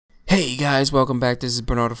Hey guys, welcome back. This is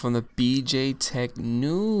Bernardo from the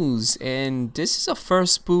BJTechNews, and this is a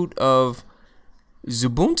first boot of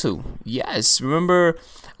Xubuntu. Yes, remember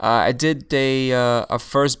I did a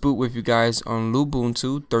first boot with you guys on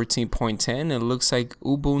Lubuntu 13.10. It looks like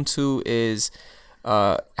Ubuntu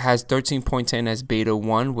has 13.10 as beta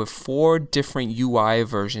 1 with 4 different UI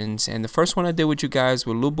versions, and the first one I did with you guys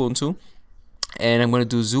was Lubuntu, and I'm going to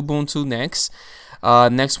do Xubuntu next.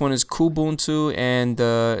 Next one is Kubuntu and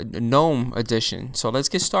the GNOME edition. So let's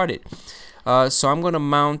get started. So I'm going to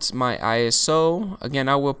mount my ISO. Again,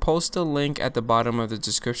 I will post a link at the bottom of the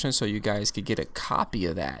description so you guys can get a copy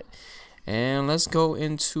of that. And let's go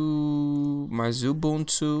into my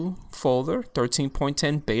Xubuntu folder,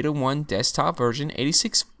 13.10 beta 1 desktop version,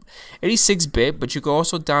 86-bit, but you can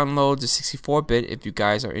also download the 64-bit if you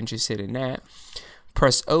guys are interested in that.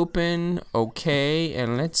 Press open, okay,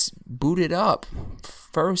 and let's boot it up.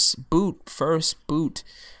 First boot.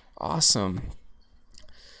 Awesome.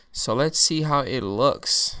 So let's see how it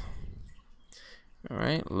looks. All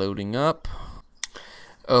right, loading up.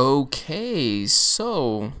 Okay,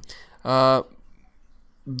 so now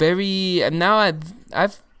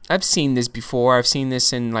I've seen this before. I've seen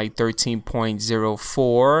this in like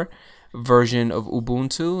 13.04 version of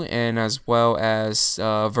Ubuntu, and as well as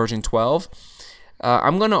version 12. I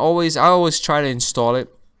always try to install it.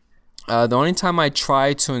 The only time I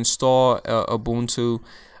try to install Ubuntu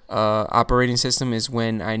operating system is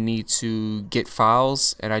when I need to get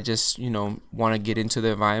files and I just want to get into the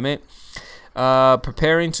environment.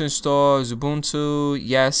 Preparing to install Xubuntu.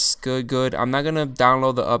 Yes, good. I'm not gonna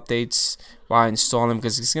download the updates while installing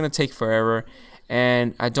because it's gonna take forever,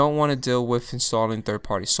 and I don't want to deal with installing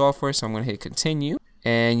third-party software, so I'm gonna hit continue.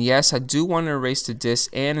 And yes, I do want to erase the disk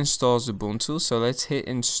and install Xubuntu, so let's hit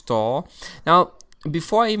install. Now,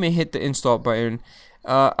 before I even hit the install button,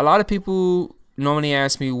 a lot of people normally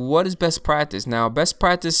ask me, what is best practice? Now, best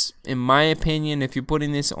practice, in my opinion, if you're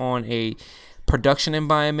putting this on a production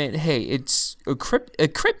environment, hey, it's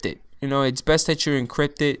encrypted. It's best that you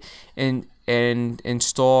encrypt it and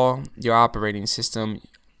install your operating system.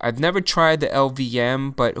 I've never tried the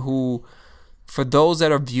LVM, but for those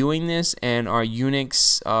that are viewing this and are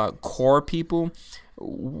Unix core people,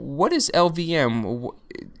 what is LVM?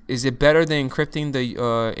 Is it better than encrypting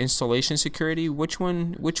the installation security? Which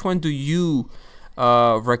one do you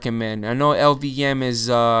recommend? I know LVM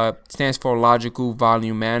stands for Logical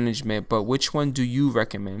Volume Management, but which one do you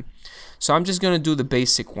recommend? So I'm just gonna do the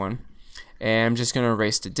basic one, and I'm just gonna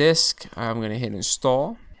erase the disk. I'm gonna hit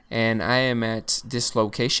install, and I am at this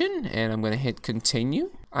location, and I'm gonna hit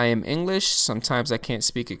continue. I am English. Sometimes I can't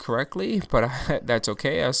speak it correctly, but that's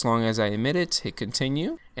okay as long as I admit it. Hit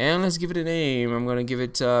continue, and let's give it a name. I'm gonna give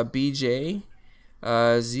it BJ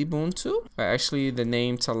Xubuntu. Actually, the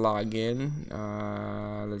name to log in.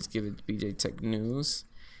 Let's give it BJTechNews,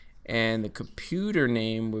 and the computer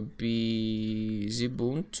name would be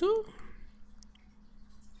Xubuntu.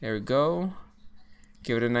 There we go.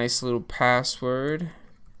 Give it a nice little password.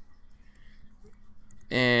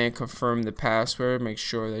 And confirm the password. Make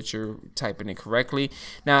sure that you're typing it correctly.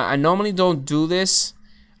 Now, I normally don't do this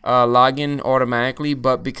login automatically,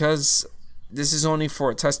 but because this is only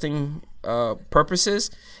for testing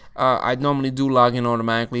purposes, I normally do login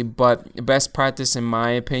automatically. But best practice, in my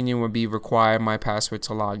opinion, would be require my password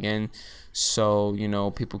to log in, so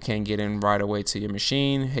people can't get in right away to your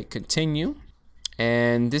machine. Hit continue.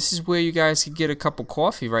 And this is where you guys can get a cup of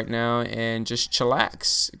coffee right now and just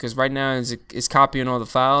chillax, because right now it's copying all the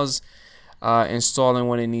files, installing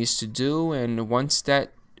what it needs to do, and once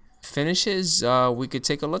that finishes, we could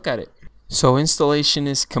take a look at it. So installation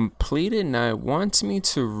is completed. Now it wants me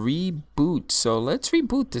to reboot, so let's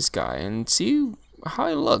reboot this guy and see how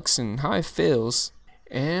it looks and how it feels.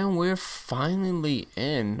 And we're finally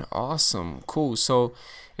in. Awesome, cool. So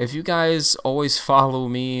if you guys always follow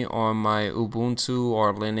me on my Ubuntu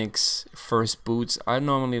or Linux first boots, I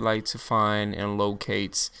normally like to find and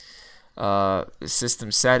locate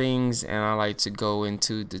system settings, and I like to go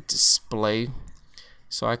into the display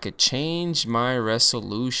so I could change my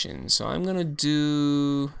resolution. So I'm gonna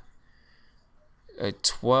do a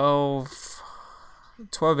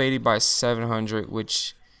 1280 by 700,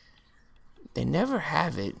 which they never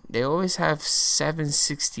have it. They always have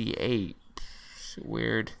 768.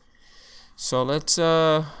 Weird. So let's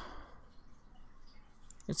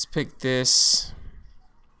pick this.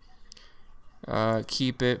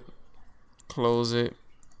 Keep it. Close it.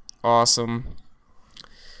 Awesome.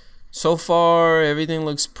 So far everything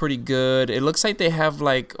looks pretty good. It looks like they have,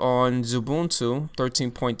 like, on Xubuntu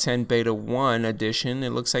 13.10 beta 1 edition, it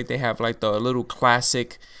looks like they have like the little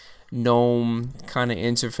classic GNOME kind of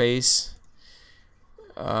interface.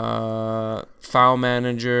 File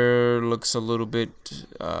manager looks a little bit,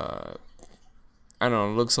 I don't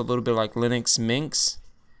know, looks a little bit like Linux Minx.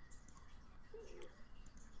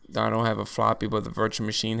 I don't have a floppy, but the virtual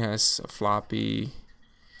machine has a floppy.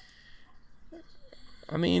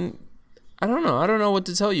 I mean, I don't know what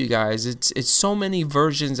to tell you guys. It's so many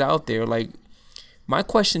versions out there. Like, my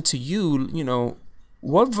question to you, you know,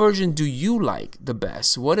 what version do you like the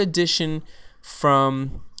best? What edition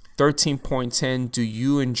from 13.10 do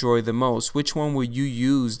you enjoy the most? Which one will you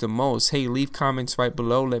use the most? Hey, leave comments right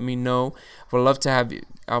below. Let me know. I would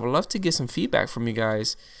love to get some feedback from you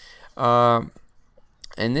guys.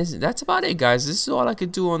 And that's about it, guys. This is all I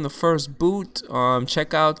could do on the first boot.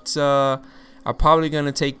 Check out, I'm probably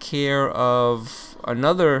gonna take care of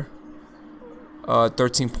another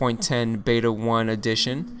 13.10 beta 1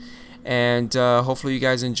 edition, and hopefully you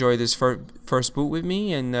guys enjoy this first boot with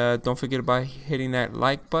me, and don't forget about hitting that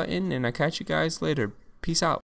like button, and I'll catch you guys later. Peace out.